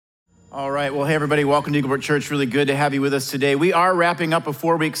All right, well, hey everybody, welcome to Eaglebrook Church. Really good to have you with us today. We are wrapping up a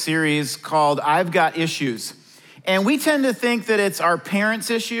 4-week series called I've Got Issues. And we tend to think that it's our parents'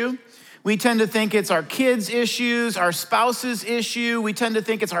 issue. We tend to think it's our kids' issues, our spouse's issue. We tend to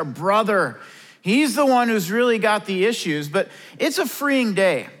think it's our brother. He's the one who's really got the issues. But it's a freeing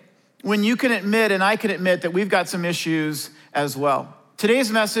day when you can admit and I can admit that we've got some issues as well. Today's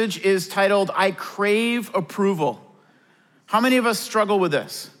message is titled, I Crave Approval. How many of us struggle with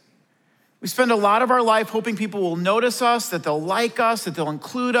this? We spend a lot of our life hoping people will notice us, that they'll like us, that they'll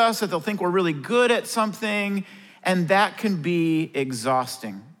include us, that they'll think we're really good at something, and that can be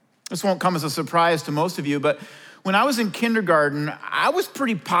exhausting. This won't come as a surprise to most of you, but when I was in kindergarten, I was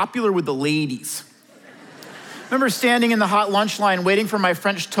pretty popular with the ladies. I remember standing in the hot lunch line waiting for my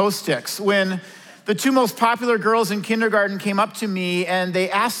French toast sticks when the two most popular girls in kindergarten came up to me and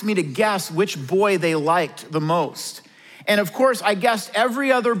they asked me to guess which boy they liked the most. And of course, I guessed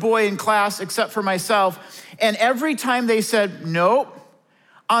every other boy in class except for myself. And every time they said, nope,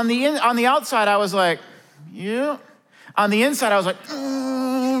 on the outside, I was like, yeah. On the inside, I was like,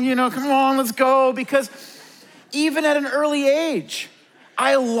 come on, let's go. Because even at an early age,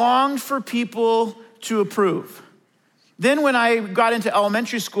 I longed for people to approve. Then when I got into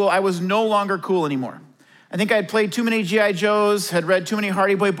elementary school, I was no longer cool anymore. I think I had played too many G.I. Joes, had read too many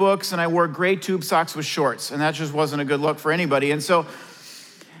Hardy Boy books, and I wore gray tube socks with shorts, and that just wasn't a good look for anybody. And so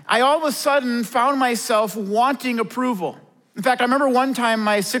I all of a sudden found myself wanting approval. In fact, I remember one time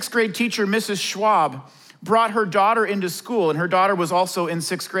my 6th grade teacher, Mrs. Schwab, brought her daughter into school, and her daughter was also in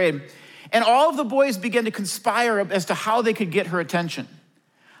 6th grade. And all of the boys began to conspire as to how they could get her attention.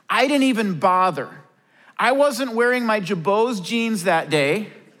 I didn't even bother. I wasn't wearing my Jabos jeans that day.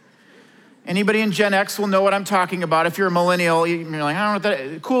 Anybody in Gen X will know what I'm talking about. If you're a millennial, you're like, I don't know what that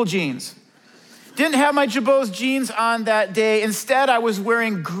is. Cool jeans. Didn't have my Jabos jeans on that day. Instead, I was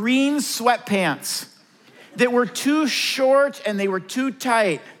wearing green sweatpants that were too short and they were too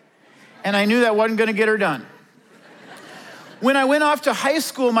tight. And I knew that wasn't gonna get her done. When I went off to high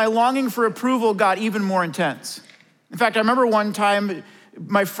school, my longing for approval got even more intense. In fact, I remember one time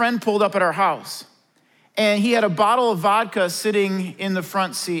my friend pulled up at our house and he had a bottle of vodka sitting in the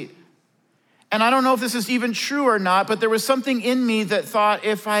front seat. And I don't know if this is even true or not, but there was something in me that thought,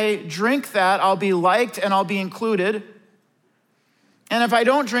 if I drink that, I'll be liked and I'll be included. And if I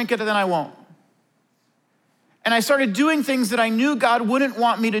don't drink it, then I won't. And I started doing things that I knew God wouldn't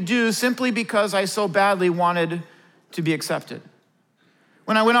want me to do simply because I so badly wanted to be accepted.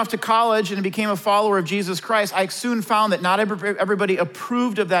 When I went off to college and became a follower of Jesus Christ, I soon found that not everybody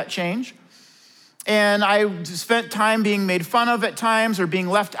approved of that change. And I spent time being made fun of at times or being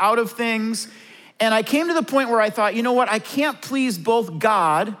left out of things. And I came to the point where I thought, you know what? I can't please both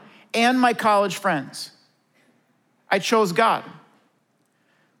God and my college friends. I chose God.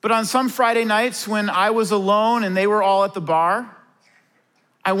 But on some Friday nights when I was alone and they were all at the bar,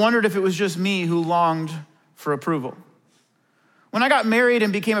 I wondered if it was just me who longed for approval. When I got married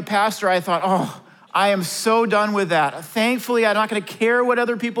and became a pastor, I thought, oh, I am so done with that. Thankfully, I'm not gonna care what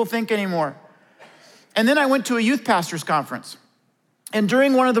other people think anymore. And then I went to a youth pastors conference. And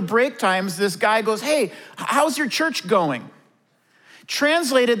during one of the break times, this guy goes, hey, how's your church going?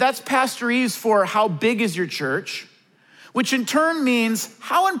 Translated, that's pastorese for how big is your church, which in turn means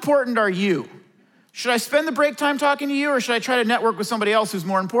how important are you? Should I spend the break time talking to you or should I try to network with somebody else who's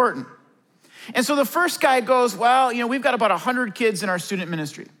more important? And so the first guy goes, well, we've got about 100 kids in our student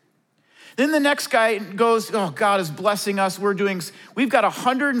ministry. Then the next guy goes, oh, God is blessing us. We've got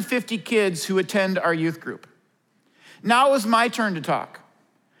 150 kids who attend our youth group. Now it was my turn to talk.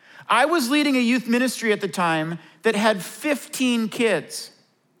 I was leading a youth ministry at the time that had 15 kids.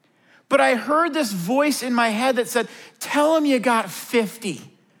 But I heard this voice in my head that said, tell them you got 50.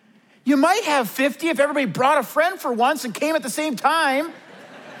 You might have 50 if everybody brought a friend for once and came at the same time.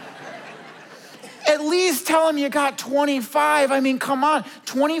 At least tell them you got 25. I mean, come on.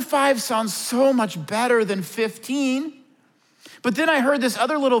 25 sounds so much better than 15. But then I heard this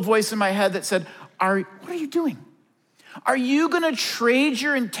other little voice in my head that said, what are you doing? Are you gonna trade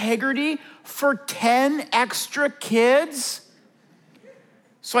your integrity for 10 extra kids?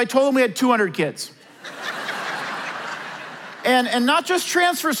 So I told them we had 200 kids. And not just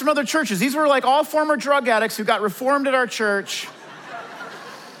transfers from other churches. These were like all former drug addicts who got reformed at our church.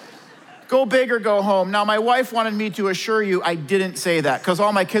 Go big or go home. Now, my wife wanted me to assure you I didn't say that because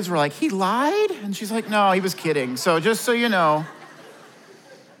all my kids were like, he lied? And she's like, no, he was kidding. So just so you know.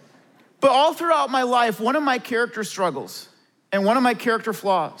 But all throughout my life, one of my character struggles and one of my character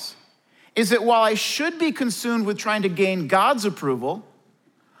flaws is that while I should be consumed with trying to gain God's approval,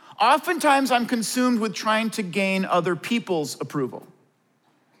 oftentimes I'm consumed with trying to gain other people's approval.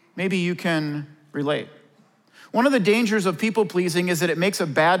 maybe you can relate. One of the dangers of people pleasing is that it makes a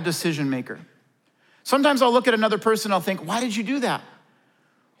bad decision maker. Sometimes I'll look at another person, I'll think, why did you do that?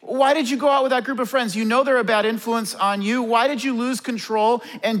 Why did you go out with that group of friends? You know they're a bad influence on you. Why did you lose control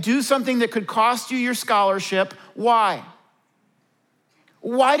and do something that could cost you your scholarship? Why?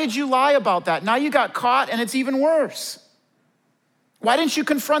 Why did you lie about that? Now you got caught and it's even worse. Why didn't you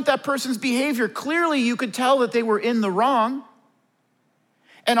confront that person's behavior? Clearly you could tell that they were in the wrong.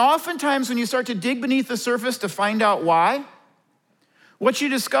 And oftentimes when you start to dig beneath the surface to find out why, what you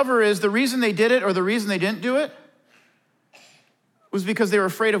discover is the reason they did it or the reason they didn't do it was because they were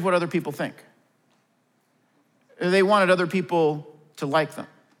afraid of what other people think. They wanted other people to like them.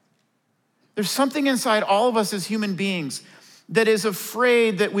 There's something inside all of us as human beings that is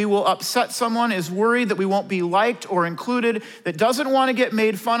afraid that we will upset someone, is worried that we won't be liked or included, that doesn't want to get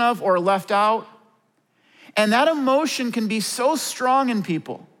made fun of or left out. And that emotion can be so strong in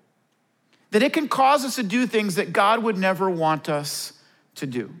people that it can cause us to do things that God would never want us to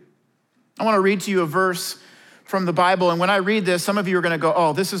do. I want to read to you a verse from the Bible, and when I read this, some of you are going to go,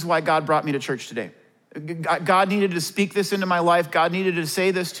 oh, this is why God brought me to church today. God needed to speak this into my life. God needed to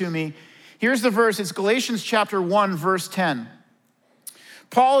say this to me. Here's the verse. It's Galatians chapter 1, verse 10.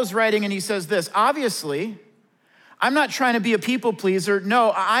 Paul is writing and he says this, obviously, I'm not trying to be a people pleaser.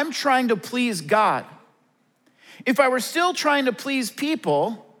 No, I'm trying to please God. If I were still trying to please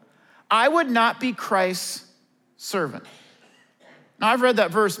people, I would not be Christ's servant. Now, I've read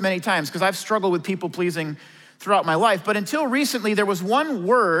that verse many times because I've struggled with people pleasing throughout my life, but until recently, there was one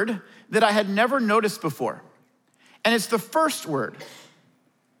word that I had never noticed before, and it's the first word,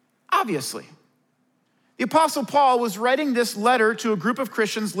 obviously. The Apostle Paul was writing this letter to a group of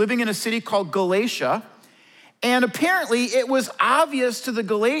Christians living in a city called Galatia, and apparently it was obvious to the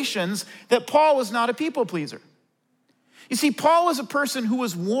Galatians that Paul was not a people pleaser. You see, Paul was a person who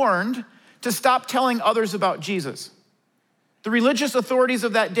was warned to stop telling others about Jesus. The religious authorities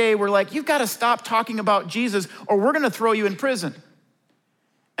of that day were like, you've got to stop talking about Jesus or we're going to throw you in prison.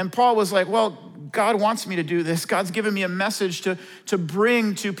 And Paul was like, well, God wants me to do this. God's given me a message to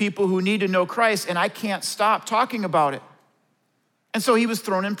bring to people who need to know Christ, and I can't stop talking about it. And so he was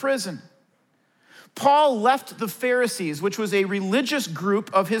thrown in prison. Paul left the Pharisees, which was a religious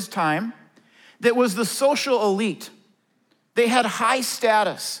group of his time that was the social elite. They had high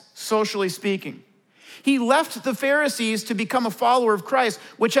status, socially speaking. He left the Pharisees to become a follower of Christ,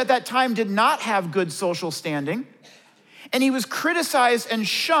 which at that time did not have good social standing. And he was criticized and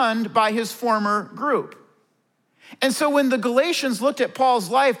shunned by his former group. And so when the Galatians looked at Paul's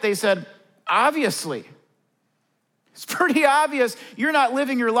life, they said, obviously, it's pretty obvious you're not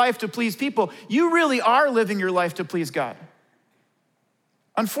living your life to please people. You really are living your life to please God.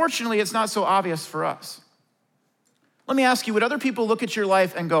 Unfortunately, it's not so obvious for us. Let me ask you, would other people look at your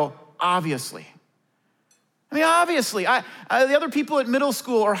life and go, obviously? I mean, obviously, the other people at middle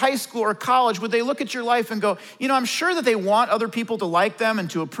school or high school or college, would they look at your life and go, I'm sure that they want other people to like them and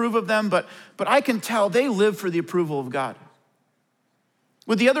to approve of them, but I can tell they live for the approval of God.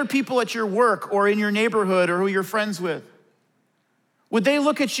 Would the other people at your work or in your neighborhood or who you're friends with, would they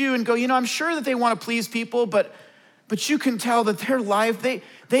look at you and go, I'm sure that they want to please people, but you can tell that their life,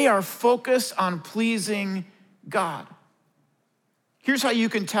 they are focused on pleasing God. Here's how you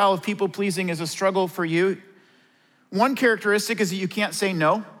can tell if people pleasing is a struggle for you. One characteristic is that you can't say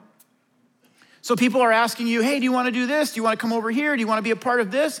no. So people are asking you, hey, do you want to do this? Do you want to come over here? Do you want to be a part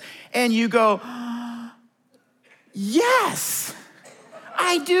of this? And you go, yes,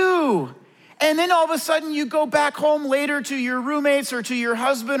 I do. And then all of a sudden you go back home later to your roommates or to your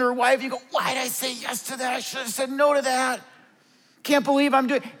husband or wife. You go, why did I say yes to that? I should have said no to that. Can't believe I'm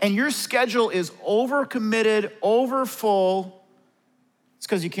doing it. And your schedule is overcommitted, overfull. It's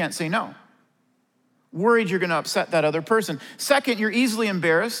because you can't say no. Worried you're going to upset that other person. Second, you're easily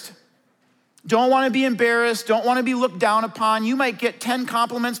embarrassed. Don't want to be embarrassed. Don't want to be looked down upon. You might get 10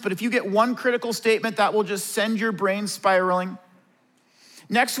 compliments, but if you get one critical statement, that will just send your brain spiraling.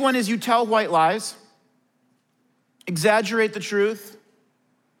 Next one is you tell white lies. Exaggerate the truth.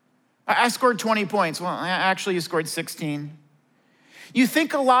 I scored 20 points. Well, actually, you scored 16. You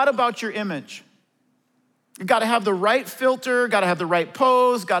think a lot about your image. You got to have the right filter, got to have the right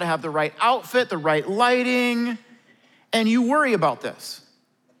pose, got to have the right outfit, the right lighting, and you worry about this.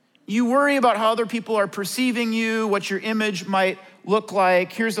 You worry about how other people are perceiving you, what your image might look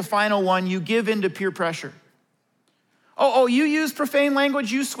like. Here's the final one. You give in to peer pressure. Oh, you use profane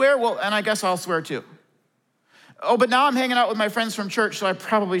language, you swear? Well, and I guess I'll swear too. Oh, but now I'm hanging out with my friends from church, so I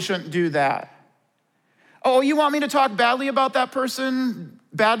probably shouldn't do that. Oh, you want me to talk badly about that person?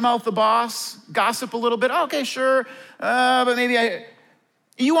 Badmouth the boss? Gossip a little bit? Okay, sure, but maybe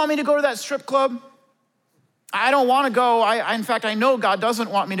You want me to go to that strip club? I don't want to go. In fact, I know God doesn't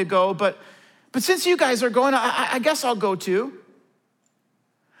want me to go, but since you guys are going, I guess I'll go too.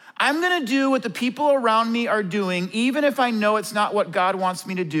 I'm going to do what the people around me are doing, even if I know it's not what God wants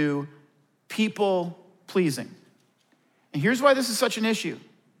me to do, people pleasing. And here's why this is such an issue.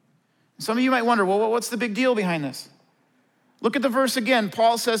 Some of you might wonder, well, what's the big deal behind this? Look at the verse again.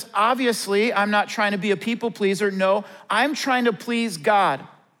 Paul says, obviously, I'm not trying to be a people pleaser. No, I'm trying to please God.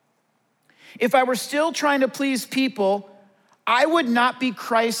 If I were still trying to please people, I would not be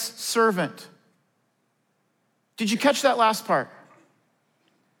Christ's servant. Did you catch that last part?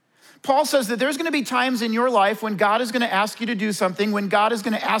 Paul says that there's going to be times in your life when God is going to ask you to do something, when God is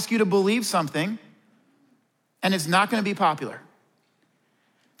going to ask you to believe something, and it's not going to be popular.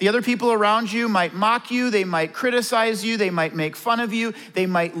 The other people around you might mock you, they might criticize you, they might make fun of you, they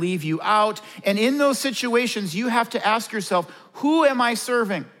might leave you out. And in those situations, you have to ask yourself, who am I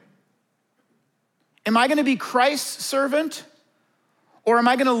serving? Am I going to be Christ's servant, or am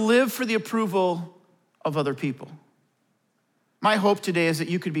I going to live for the approval of other people? My hope today is that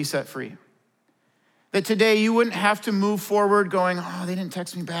you could be set free. That today you wouldn't have to move forward going, oh, they didn't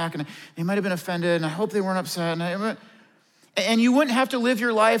text me back, and they might have been offended, and I hope they weren't upset. And you wouldn't have to live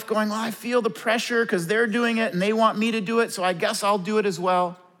your life going, well, I feel the pressure because they're doing it and they want me to do it, so I guess I'll do it as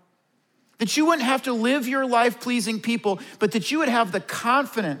well. That you wouldn't have to live your life pleasing people, but that you would have the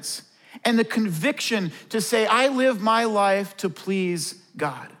confidence and the conviction to say, I live my life to please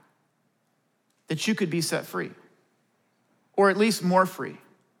God. That you could be set free. Or at least more free.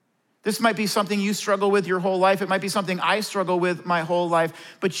 This might be something you struggle with your whole life. It might be something I struggle with my whole life,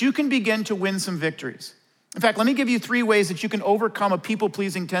 but you can begin to win some victories. In fact, let me give you 3 ways that you can overcome a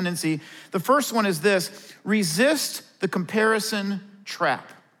people-pleasing tendency. The first one is this: resist the comparison trap.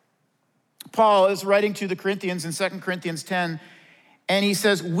 Paul is writing to the Corinthians in 2 Corinthians 10, and he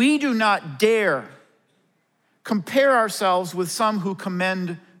says, we do not dare compare ourselves with some who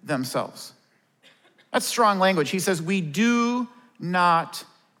commend themselves. That's strong language. He says, we do not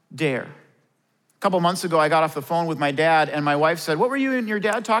dare. A couple months ago, I got off the phone with my dad, and my wife said, what were you and your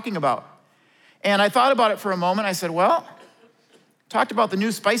dad talking about? And I thought about it for a moment. I said, well, talked about the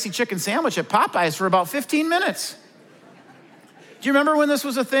new spicy chicken sandwich at Popeyes for about 15 minutes. Do you remember when this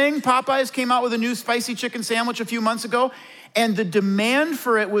was a thing? Popeyes came out with a new spicy chicken sandwich a few months ago, and the demand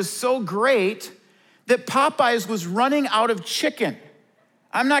for it was so great that Popeyes was running out of chicken.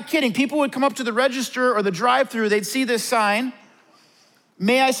 I'm not kidding. People would come up to the register or the drive-thru, they'd see this sign.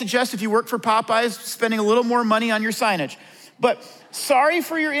 May I suggest, if you work for Popeyes, spending a little more money on your signage. But sorry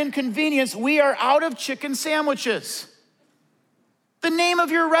for your inconvenience, we are out of chicken sandwiches. The name of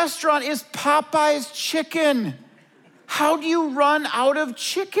your restaurant is Popeyes Chicken. How do you run out of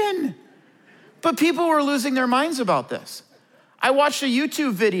chicken? But people were losing their minds about this. I watched a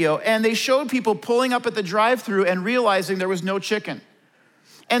YouTube video, and they showed people pulling up at the drive-thru and realizing there was no chicken.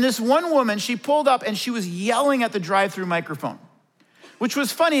 And this one woman, she pulled up and she was yelling at the drive-thru microphone, which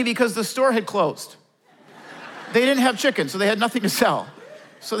was funny because the store had closed. They didn't have chicken, so they had nothing to sell.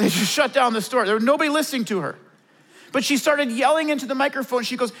 So they just shut down the store. There was nobody listening to her. But she started yelling into the microphone.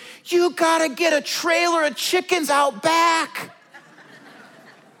 She goes, you gotta get a trailer of chickens out back.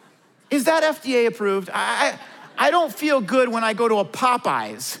 Is that FDA approved? I don't feel good when I go to a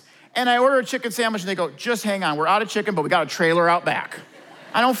Popeyes and I order a chicken sandwich and they go, just hang on, we're out of chicken, but we got a trailer out back.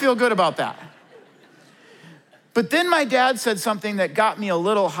 I don't feel good about that. But then my dad said something that got me a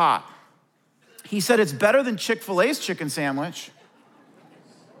little hot. He said, it's better than Chick-fil-A's chicken sandwich.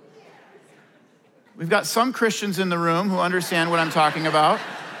 We've got some Christians in the room who understand what I'm talking about.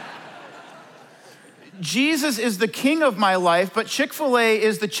 Jesus is the king of my life, but Chick-fil-A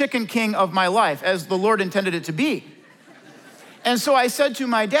is the chicken king of my life, as the Lord intended it to be. And so I said to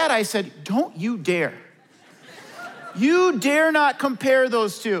my dad, I said, don't you dare. You dare not compare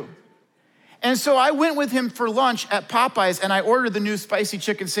those two. And so I went with him for lunch at Popeyes, and I ordered the new spicy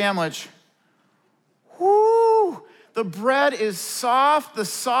chicken sandwich. Woo! The bread is soft, the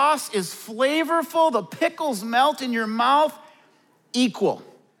sauce is flavorful, the pickles melt in your mouth. Equal.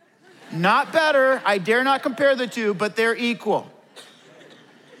 Not better, I dare not compare the two, but they're equal.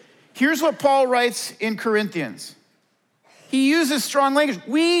 Here's what Paul writes in Corinthians. He uses strong language.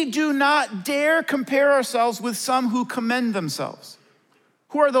 We do not dare compare ourselves with some who commend themselves.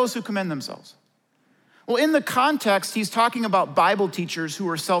 Who are those who commend themselves? Well, in the context, he's talking about Bible teachers who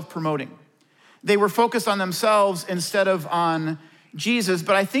are self-promoting. They were focused on themselves instead of on Jesus,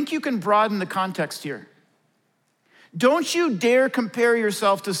 but I think you can broaden the context here. Don't you dare compare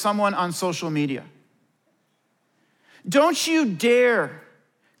yourself to someone on social media. Don't you dare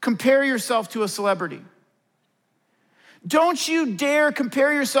compare yourself to a celebrity. Don't you dare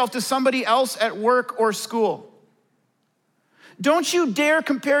compare yourself to somebody else at work or school. Don't you dare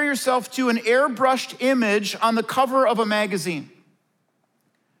compare yourself to an airbrushed image on the cover of a magazine.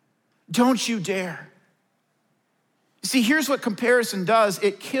 Don't you dare. See, here's what comparison does.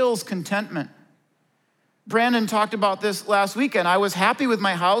 It kills contentment. Brandon talked about this last weekend. I was happy with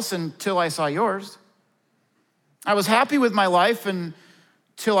my house until I saw yours. I was happy with my life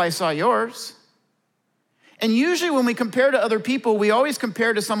until I saw yours. And usually when we compare to other people, we always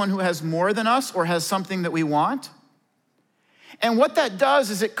compare to someone who has more than us or has something that we want. And what that does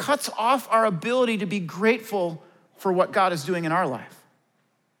is it cuts off our ability to be grateful for what God is doing in our life.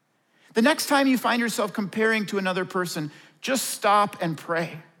 The next time you find yourself comparing to another person, just stop and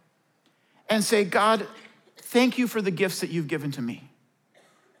pray and say, God, thank you for the gifts that you've given to me.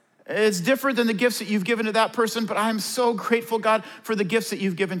 It's different than the gifts that you've given to that person, but I'm so grateful, God, for the gifts that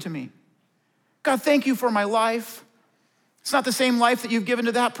you've given to me. God, thank you for my life. It's not the same life that you've given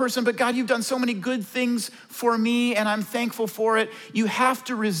to that person, but God, you've done so many good things for me, and I'm thankful for it. You have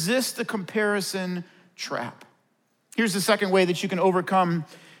to resist the comparison trap. Here's the second way that you can overcome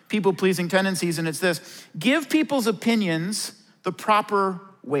people-pleasing tendencies, and it's this: give people's opinions the proper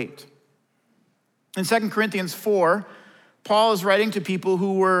weight. In 2 Corinthians 4, Paul is writing to people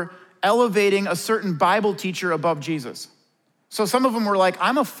who were elevating a certain Bible teacher above Jesus. So some of them were like,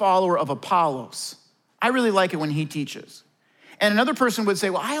 I'm a follower of Apollos. I really like it when he teaches. And another person would say,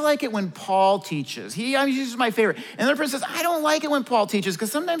 well, I like it when Paul teaches. He's my favorite. And another person says, I don't like it when Paul teaches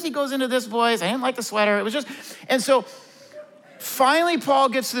because sometimes he goes into this voice. I didn't like the sweater. It was just, and so finally Paul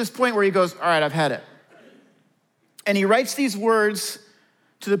gets to this point where he goes, all right, I've had it. And he writes these words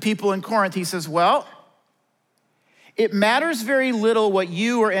to the people in Corinth. He says, well, it matters very little what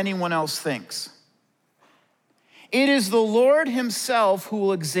you or anyone else thinks. It is the Lord himself who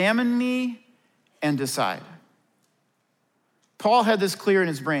will examine me and decide. Paul had this clear in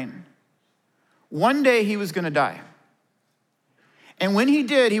his brain. One day he was going to die. And when he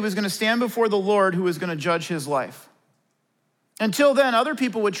did, he was going to stand before the Lord who was going to judge his life. Until then, other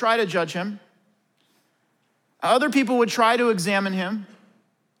people would try to judge him. Other people would try to examine him.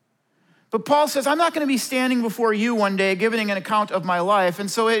 But Paul says, I'm not going to be standing before you one day giving an account of my life. And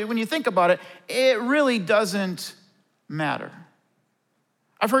so when you think about it, it really doesn't matter.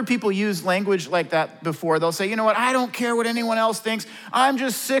 I've heard people use language like that before. They'll say, you know what, I don't care what anyone else thinks. I'm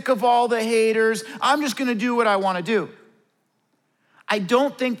just sick of all the haters. I'm just going to do what I want to do. I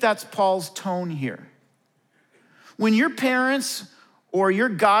don't think that's Paul's tone here. When your parents or your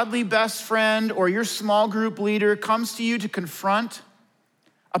godly best friend or your small group leader comes to you to confront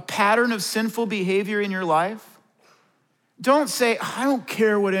a pattern of sinful behavior in your life, don't say, I don't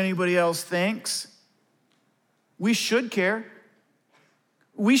care what anybody else thinks. We should care.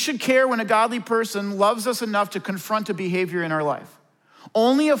 We should care when a godly person loves us enough to confront a behavior in our life.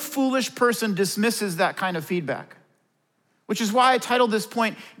 Only a foolish person dismisses that kind of feedback, which is why I titled this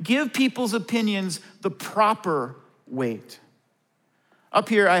point, Give People's Opinions the Proper Weight. Up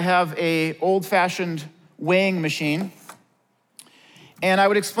here I have an old-fashioned weighing machine, and I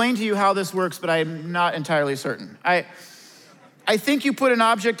would explain to you how this works, but I'm not entirely certain. I think you put an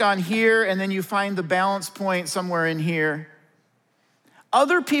object on here, and then you find the balance point somewhere in here.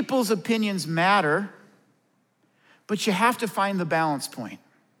 Other people's opinions matter, but you have to find the balance point.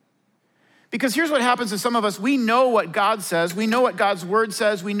 Because here's what happens to some of us. We know what God says. We know what God's word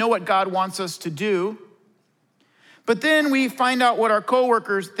says. We know what God wants us to do. But then we find out what our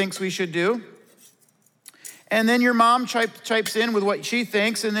coworker thinks we should do. And then your mom chipes in with what she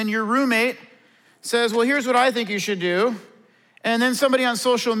thinks. And then your roommate says, well, here's what I think you should do. And then somebody on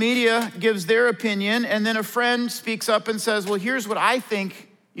social media gives their opinion, and then a friend speaks up and says, well, here's what I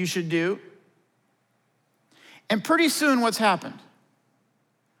think you should do. And pretty soon, what's happened?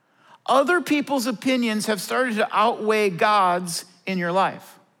 Other people's opinions have started to outweigh God's in your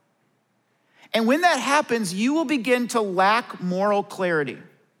life. And when that happens, you will begin to lack moral clarity.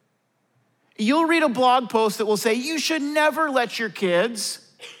 You'll read a blog post that will say, you should never let your kids.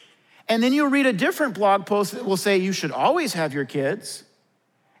 And then you'll read a different blog post that will say you should always have your kids.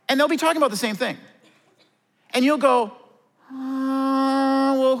 And they'll be talking about the same thing. And you'll go,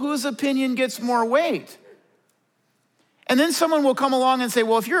 well, whose opinion gets more weight? And then someone will come along and say,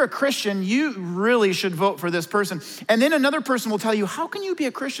 well, if you're a Christian, you really should vote for this person. And then another person will tell you, how can you be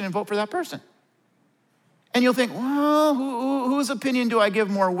a Christian and vote for that person? And you'll think, well, whose opinion do I give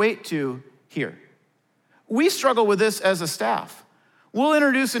more weight to here? We struggle with this as a staff. We'll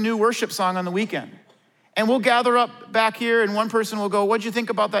introduce a new worship song on the weekend, and we'll gather up back here, and one person will go, what'd you think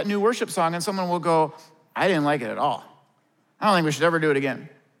about that new worship song? And someone will go, I didn't like it at all. I don't think we should ever do it again.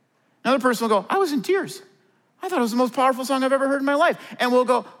 Another person will go, I was in tears. I thought it was the most powerful song I've ever heard in my life. And we'll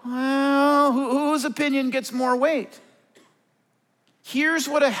go, well, whose opinion gets more weight? Here's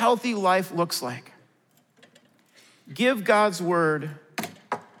what a healthy life looks like. Give God's word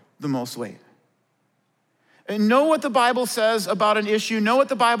the most weight. And know what the Bible says about an issue, know what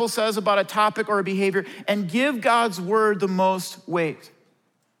the Bible says about a topic or a behavior, and give God's word the most weight.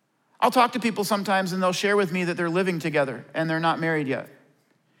 I'll talk to people sometimes and they'll share with me that they're living together and they're not married yet.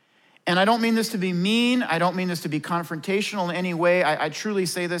 And I don't mean this to be mean. I don't mean this to be confrontational in any way. I truly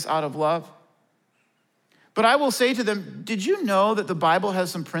say this out of love. But I will say to them, did you know that the Bible has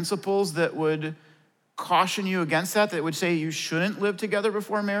some principles that would caution you against that would say you shouldn't live together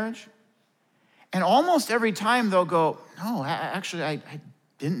before marriage? And almost every time they'll go, no, actually, I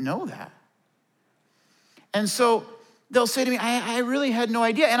didn't know that. And so they'll say to me, I really had no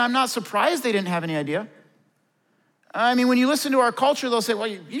idea. And I'm not surprised they didn't have any idea. I mean, when you listen to our culture, they'll say, well,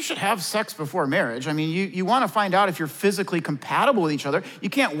 you should have sex before marriage. I mean, you want to find out if you're physically compatible with each other. You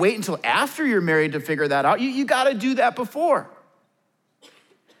can't wait until after you're married to figure that out. You got to do that before.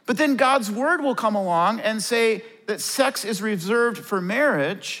 But then God's word will come along and say that sex is reserved for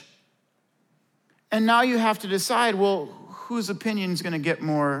marriage. And now you have to decide, well, whose opinion is going to get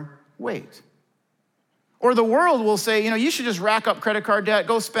more weight? Or the world will say, you should just rack up credit card debt,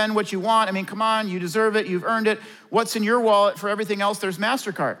 go spend what you want. I mean, come on, you deserve it, you've earned it. What's in your wallet? For everything else, there's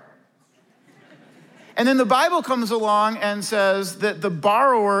MasterCard. And then the Bible comes along and says that the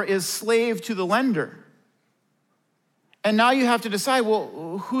borrower is slave to the lender. And now you have to decide,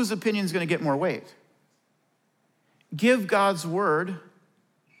 well, whose opinion is going to get more weight? Give God's word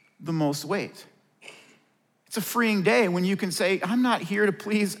the most weight. It's a freeing day when you can say, I'm not here to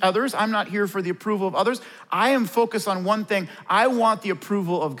please others. I'm not here for the approval of others. I am focused on one thing. I want the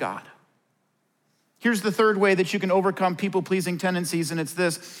approval of God. Here's the third way that you can overcome people-pleasing tendencies, and it's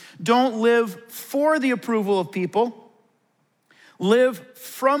this. Don't live for the approval of people. Live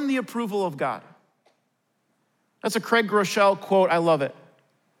from the approval of God. That's a Craig Groeschel quote. I love it.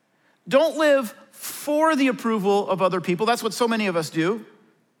 Don't live for the approval of other people. That's what so many of us do.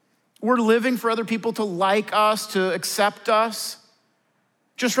 We're living for other people to like us, to accept us.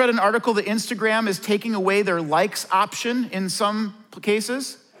 Just read an article that Instagram is taking away their likes option in some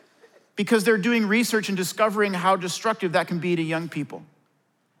cases because they're doing research and discovering how destructive that can be to young people.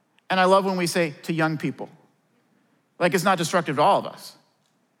 And I love when we say to young people. Like it's not destructive to all of us.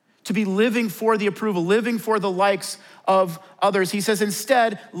 To be living for the approval, living for the likes of others. He says,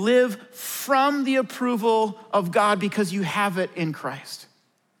 instead, live from the approval of God because you have it in Christ.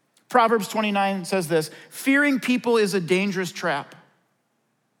 Proverbs 29 says this, fearing people is a dangerous trap.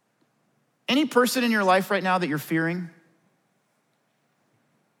 Any person in your life right now that you're fearing?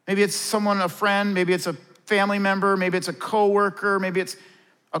 Maybe it's someone, a friend, maybe it's a family member, maybe it's a coworker, maybe it's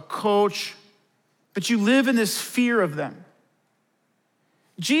a coach, but you live in this fear of them.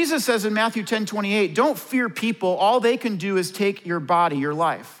 Jesus says in Matthew 10:28, don't fear people. All they can do is take your body, your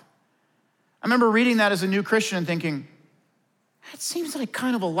life. I remember reading that as a new Christian and thinking, that seems like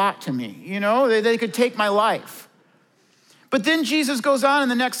kind of a lot to me. They could take my life. But then Jesus goes on in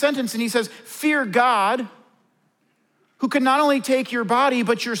the next sentence and he says, fear God, who can not only take your body,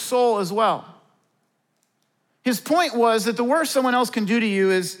 but your soul as well. His point was that the worst someone else can do to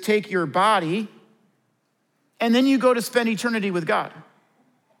you is take your body, and then you go to spend eternity with God.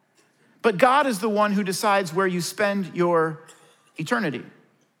 But God is the one who decides where you spend your eternity.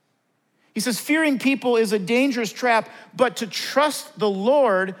 He says, fearing people is a dangerous trap, but to trust the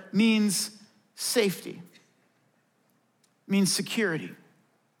Lord means safety, means security.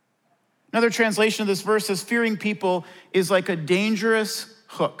 Another translation of this verse says, fearing people is like a dangerous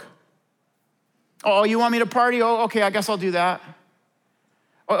hook. Oh, you want me to party? Oh, okay, I guess I'll do that.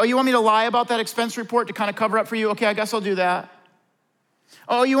 Oh, you want me to lie about that expense report to kind of cover up for you? Okay, I guess I'll do that.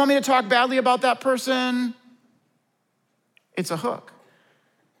 Oh, you want me to talk badly about that person? It's a hook.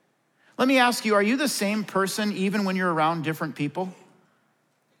 Let me ask you, are you the same person even when you're around different people?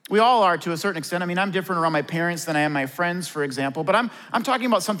 We all are to a certain extent. I mean, I'm different around my parents than I am my friends, for example, but I'm talking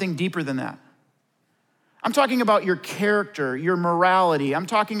about something deeper than that. I'm talking about your character, your morality. I'm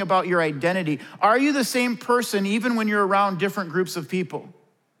talking about your identity. Are you the same person even when you're around different groups of people?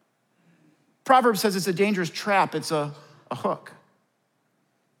 Proverbs says it's a dangerous trap. It's a hook.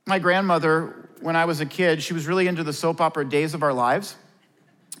 My grandmother, when I was a kid, she was really into the soap opera Days of Our Lives.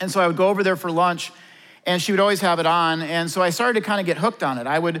 And so I would go over there for lunch, and she would always have it on. And so I started to kind of get hooked on it.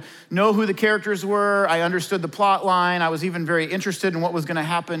 I would know who the characters were. I understood the plot line. I was even very interested in what was going to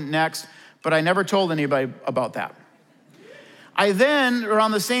happen next, but I never told anybody about that. I then,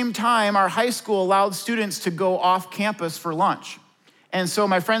 around the same time, our high school allowed students to go off campus for lunch. And so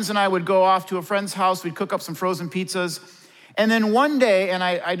my friends and I would go off to a friend's house. We'd cook up some frozen pizzas. And then one day, and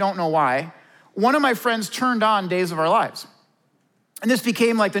I don't know why, one of my friends turned on Days of Our Lives. And this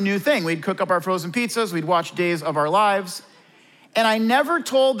became like the new thing. We'd cook up our frozen pizzas. We'd watch Days of Our Lives. And I never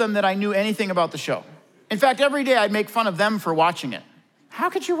told them that I knew anything about the show. In fact, every day I'd make fun of them for watching it. How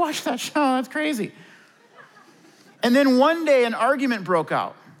could you watch that show? That's crazy. And then one day an argument broke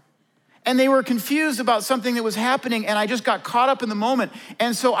out. And they were confused about something that was happening, and I just got caught up in the moment.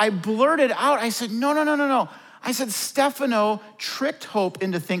 And so I blurted out, I said, no. I said, Stefano tricked Hope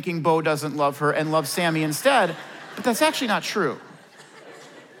into thinking Bo doesn't love her and loves Sammy instead, but that's actually not true.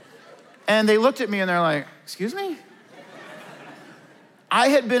 And they looked at me and they're like, excuse me? I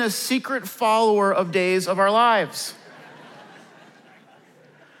had been a secret follower of Days of Our Lives.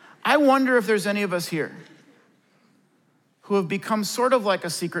 I wonder if there's any of us here who have become sort of like a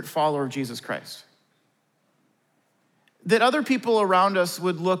secret follower of Jesus Christ. That other people around us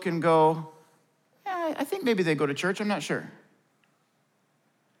would look and go, yeah, I think maybe they go to church, I'm not sure.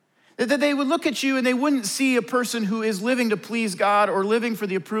 That they would look at you and they wouldn't see a person who is living to please God or living for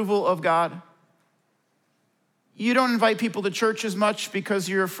the approval of God. You don't invite people to church as much because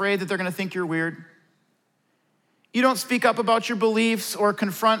you're afraid that they're gonna think you're weird. You don't speak up about your beliefs or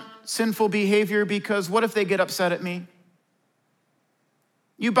confront sinful behavior because what if they get upset at me?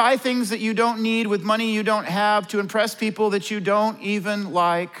 You buy things that you don't need with money you don't have to impress people that you don't even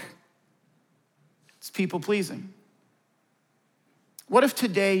like. It's people pleasing. What if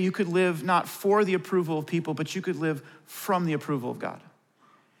today you could live not for the approval of people, but you could live from the approval of God?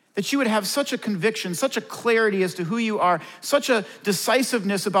 That you would have such a conviction, such a clarity as to who you are, such a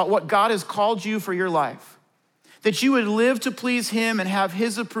decisiveness about what God has called you for your life. That you would live to please him and have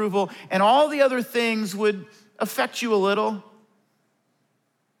his approval, and all the other things would affect you a little,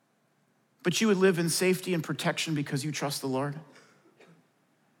 but you would live in safety and protection because you trust the Lord.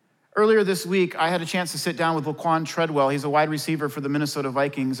 Earlier this week, I had a chance to sit down with Laquan Treadwell. He's a wide receiver for the Minnesota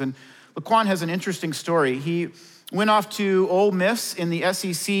Vikings, and Laquan has an interesting story. He went off to Ole Miss in the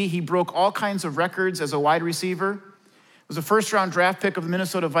SEC. He broke all kinds of records as a wide receiver. Was a first-round draft pick of the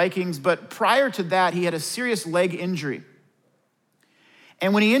Minnesota Vikings, but prior to that, he had a serious leg injury.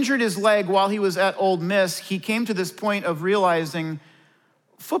 And when he injured his leg while he was at Ole Miss, he came to this point of realizing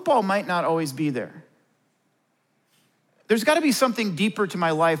football might not always be there. There's got to be something deeper to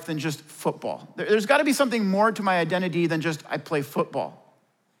my life than just football. There's got to be something more to my identity than just I play football.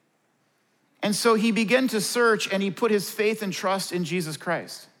 And so he began to search, and he put his faith and trust in Jesus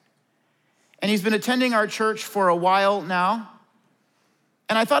Christ. And he's been attending our church for a while now.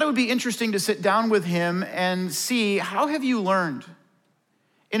 And I thought it would be interesting to sit down with him and see, how have you learned?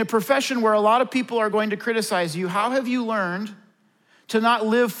 In a profession where a lot of people are going to criticize you, how have you learned to not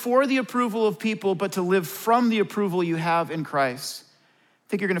live for the approval of people, but to live from the approval you have in Christ? I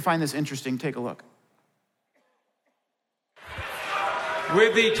think you're gonna find this interesting. Take a look.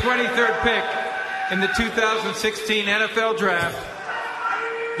 With the 23rd pick in the 2016 NFL Draft,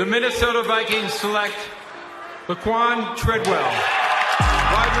 the Minnesota Vikings select Laquan Treadwell,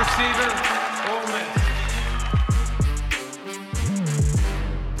 wide receiver, Ole Miss.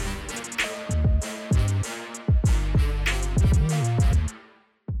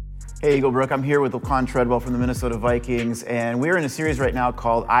 Hey, Eagle Brook, I'm here with Laquan Treadwell from the Minnesota Vikings, and we're in a series right now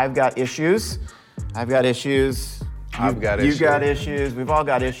called I've Got Issues. I've got issues. I've got issues. You've got issues. We've all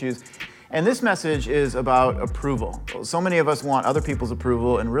got issues. And this message is about approval. So many of us want other people's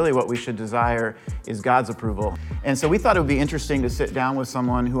approval, and really what we should desire is God's approval. And so we thought it would be interesting to sit down with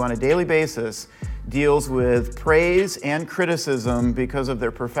someone who on a daily basis deals with praise and criticism because of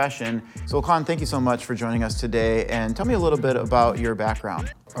their profession. So Laquan, thank you so much for joining us today, and tell me a little bit about your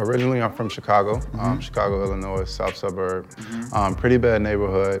background. Originally, I'm from Chicago, Chicago, Illinois, south suburb. Pretty bad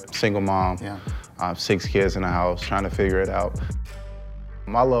neighborhood, single mom, 6 kids in the house, trying to figure it out.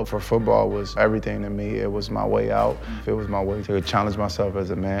 My love for football was everything to me. It was my way out. It was my way to challenge myself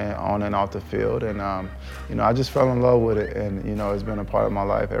as a man on and off the field. And, I just fell in love with it. And, it's been a part of my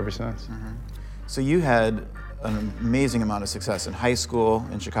life ever since. So you had an amazing amount of success in high school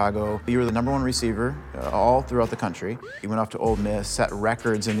in Chicago. You were the #1 receiver all throughout the country. You went off to Ole Miss, set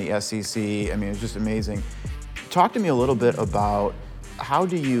records in the SEC. I mean, it was just amazing. Talk to me a little bit about how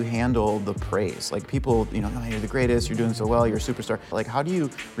do you handle the praise? Like people, oh, you're the greatest, you're doing so well, you're a superstar. Like how do you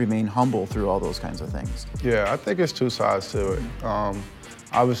remain humble through all those kinds of things? Yeah, I think it's two sides to it.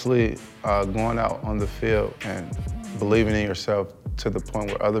 Obviously, going out on the field and believing in yourself to the point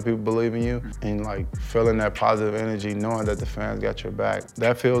where other people believe in you and like feeling that positive energy, knowing that the fans got your back,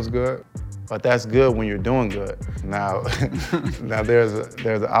 that feels good. But that's good when you're doing good. Now, now there's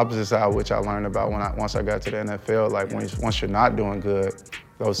the opposite side, which I learned about once I got to the NFL. Like once you're not doing good,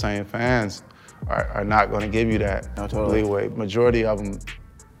 those same fans are not going to give you that leeway. Majority of them,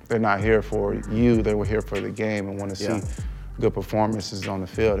 they're not here for you. They were here for the game and want to see good performances on the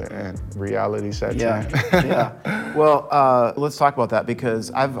field, and reality sets in. Yeah. Well, let's talk about that,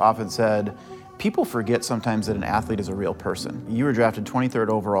 because I've often said people forget sometimes that an athlete is a real person. You were drafted 23rd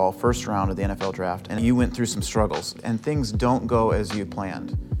overall, first round of the NFL draft, and you went through some struggles, and things don't go as you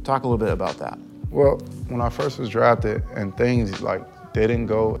planned. Talk a little bit about that. Well, when I first was drafted and things like didn't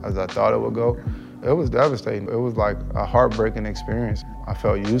go as I thought it would go, it was devastating. It was like a heartbreaking experience. I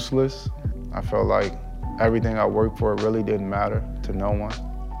felt useless. I felt like everything I worked for really didn't matter to no one.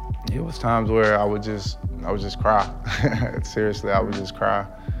 It was times where I would just cry. Seriously, I would just cry.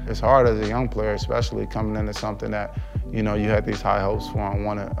 It's hard as a young player, especially coming into something that, you know, you had these high hopes for and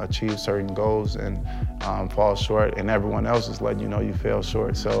want to achieve certain goals and fall short, and everyone else is letting you know you fell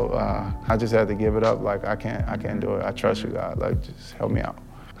short. So I just had to give it up. Like, I can't do it. I trust you, God. Like, just help me out.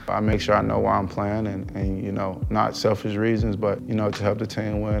 I make sure I know why I'm playing, and you know, not selfish reasons, but, you know, to help the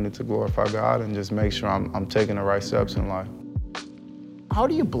team win and to glorify God, and just make sure I'm taking the right steps in life. How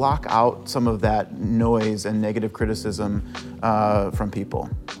do you block out some of that noise and negative criticism from people?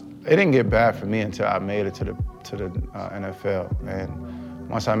 It didn't get bad for me until I made it to the NFL. And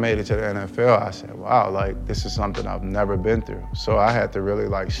once I made it to the NFL, I said, wow, like, this is something I've never been through. So I had to really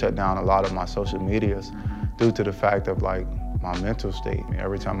like shut down a lot of my social medias due to the fact of like my mental state.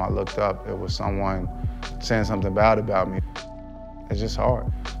 Every time I looked up, it was someone saying something bad about me. It's just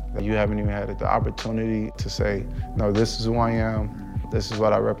hard. You haven't even had the opportunity to say, no, this is who I am, this is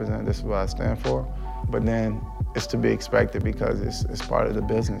what I represent, this is what I stand for. But then it's to be expected because it's part of the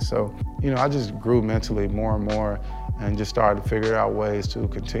business. So, you know, I just grew mentally more and more and just started to figure out ways to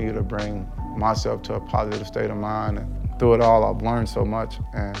continue to bring myself to a positive state of mind. And through it all, I've learned so much,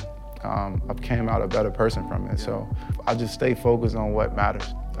 and I've came out a better person from it. So I just stay focused on what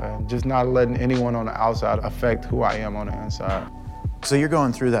matters, and just not letting anyone on the outside affect who I am on the inside. So you're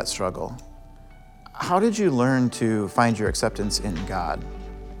going through that struggle. How did you learn to find your acceptance in God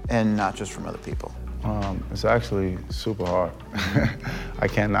and not just from other people? It's actually super hard. I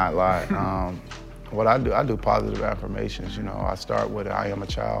cannot lie. What I do positive affirmations. You know, I start with I am a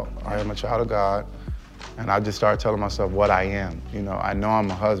child of God, and I just start telling myself what I am. You know, I know I'm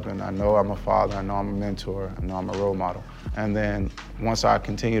a husband, I know I'm a father, I know I'm a mentor, I know I'm a role model. And then once I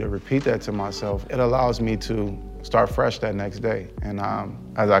continue to repeat that to myself, it allows me to start fresh that next day. And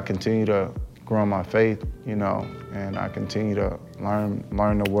as I continue to grow my faith, you know, and I continue to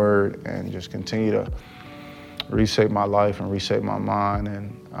learn the word and just continue to reshape my life and reshape my mind,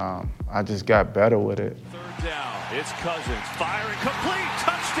 and I just got better with it. Third down, it's Cousins, firing complete,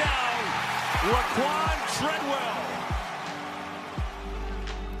 touchdown, Laquan Treadwell.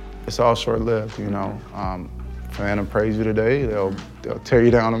 It's all short-lived, you know. Fan and praise you today, they'll tear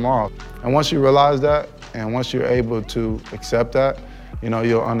you down tomorrow. And once you realize that, and once you're able to accept that, you know,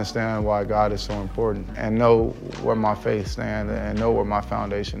 you'll understand why God is so important, and know where my faith stands, and know where my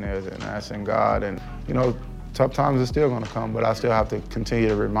foundation is, and that's in God. And, you know, tough times are still gonna come, but I still have to continue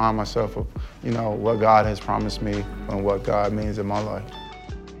to remind myself of, you know, what God has promised me and what God means in my life.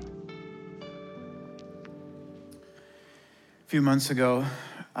 A few months ago,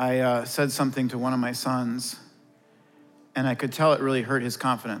 I said something to one of my sons, and I could tell it really hurt his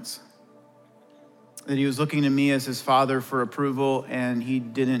confidence. That he was looking to me as his father for approval, and he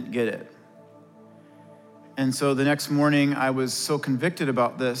didn't get it. And so the next morning, I was so convicted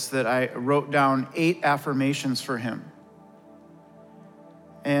about this that I wrote down 8 affirmations for him.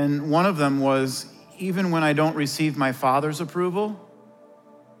 And one of them was, even when I don't receive my Father's approval,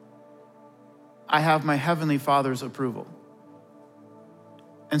 I have my Heavenly Father's approval.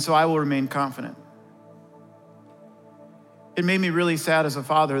 And so I will remain confident. It made me really sad as a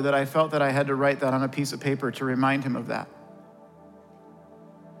father that I felt that I had to write that on a piece of paper to remind him of that.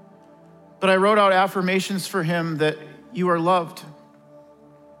 But I wrote out affirmations for him that you are loved,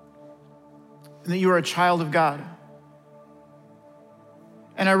 and that you are a child of God.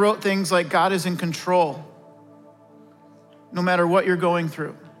 And I wrote things like God is in control, no matter what you're going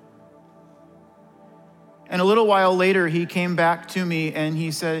through. And a little while later, he came back to me and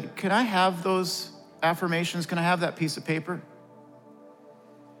he said, "Can I have those affirmations? Can I have that piece of paper?"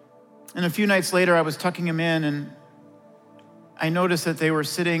 And a few nights later, I was tucking him in, and I noticed that they were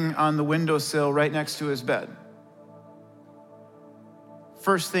sitting on the windowsill right next to his bed.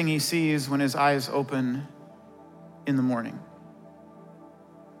 First thing he sees when his eyes open in the morning.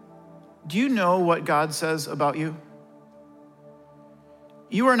 Do you know what God says about you?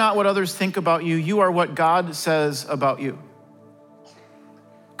 You are not what others think about you. You are what God says about you.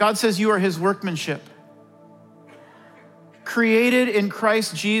 God says you are his workmanship, created in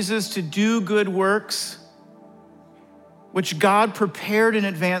Christ Jesus to do good works, which God prepared in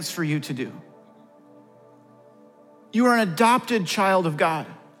advance for you to do. You are an adopted child of God.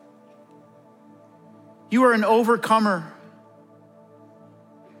 You are an overcomer.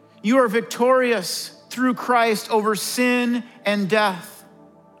 You are victorious through Christ over sin and death.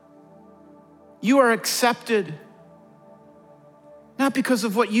 You are accepted, not because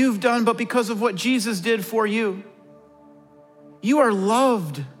of what you've done, but because of what Jesus did for you. You are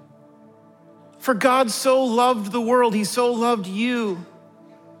loved. For God so loved the world, he so loved you,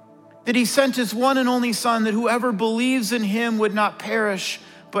 that he sent his one and only Son, that whoever believes in him would not perish,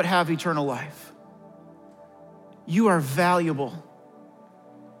 but have eternal life. You are valuable.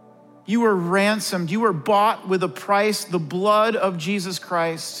 You were ransomed. You were bought with a price, the blood of Jesus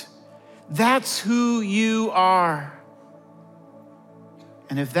Christ. That's who you are.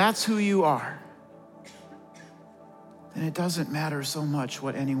 And if that's who you are, then it doesn't matter so much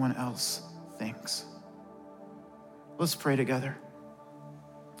what anyone else thinks. Let's pray together.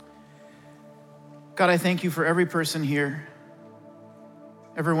 God, I thank you for every person here,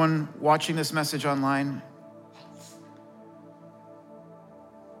 everyone watching this message online.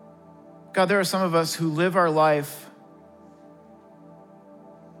 God, there are some of us who live our life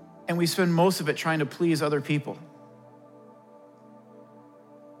and we spend most of it trying to please other people.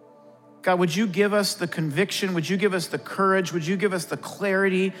 God, would you give us the conviction? Would you give us the courage? Would you give us the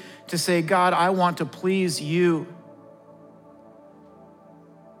clarity to say, God, I want to please you?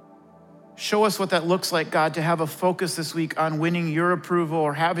 Show us what that looks like, God, to have a focus this week on winning your approval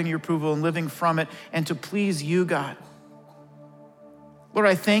or having your approval and living from it and to please you, God. Lord,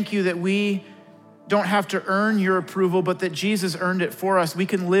 I thank you that we don't have to earn your approval, but that Jesus earned it for us. We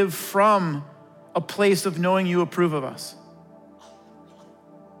can live from a place of knowing you approve of us.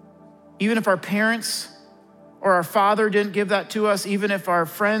 Even if our parents or our father didn't give that to us, even if our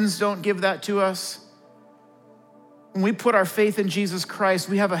friends don't give that to us, when we put our faith in Jesus Christ,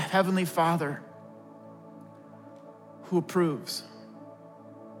 we have a heavenly Father who approves.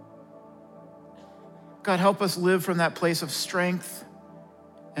 God, help us live from that place of strength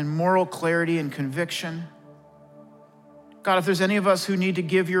and moral clarity and conviction. God, if there's any of us who need to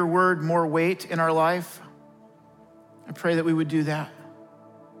give your word more weight in our life, I pray that we would do that.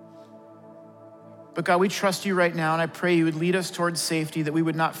 But God, we trust you right now, and I pray you would lead us towards safety, that we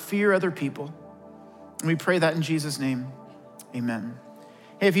would not fear other people. And we pray that in Jesus' name, amen.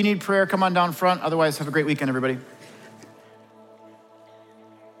 Hey, if you need prayer, come on down front. Otherwise, have a great weekend, everybody.